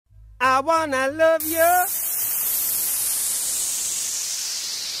I wanna love you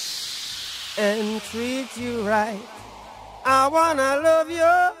and treat you right. I wanna love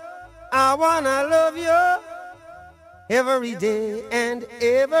you, I wanna love you every day and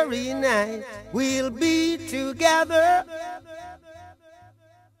every night. We'll be together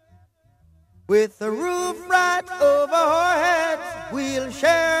with the roof right over our heads. We'll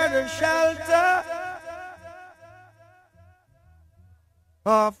share the shelter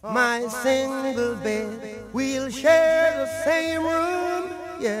of my single bed. We'll share the same room,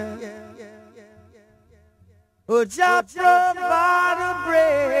 yeah. Oh, Jah provide a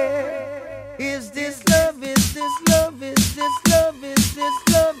bread. Is this love, is this love, is this love, is this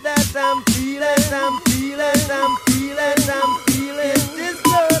love that I'm feeling, I'm feeling, I'm feeling, I'm feeling? Is this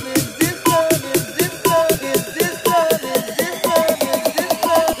love, is this love, is this love, is this love, is this love, is this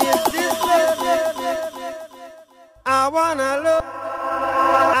love, is this love? I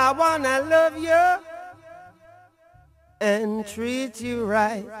wanna love you and treat you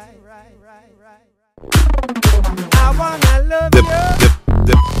right. I wanna love you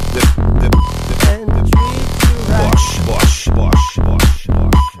and treat you right.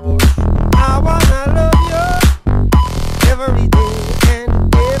 I wanna love you every day and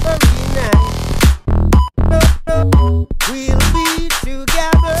every night. We'll be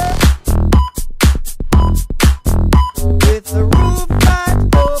together with the roof right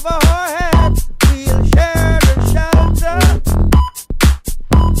over our heads. We'll share the shelter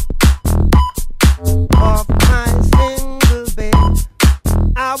of my single bed.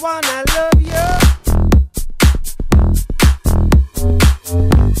 I wanna love you.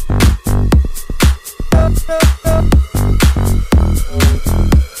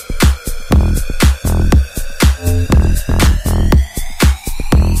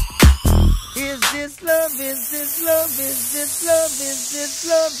 Is this love, is this love, is this love, is this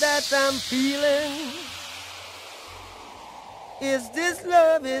love that I'm feeling? Is this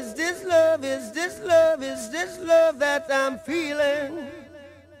love, is this love, is this love, is this love that I'm feeling?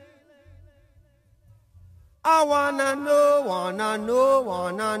 I wanna know, wanna know,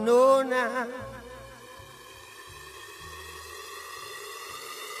 wanna know now.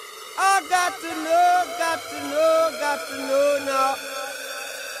 I got to know, got to know, got to know now.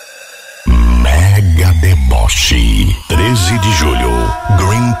 Mega Deboche, 13 de julho,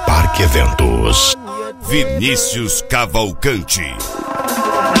 Green Park Eventos. Vinicius Cavalcante.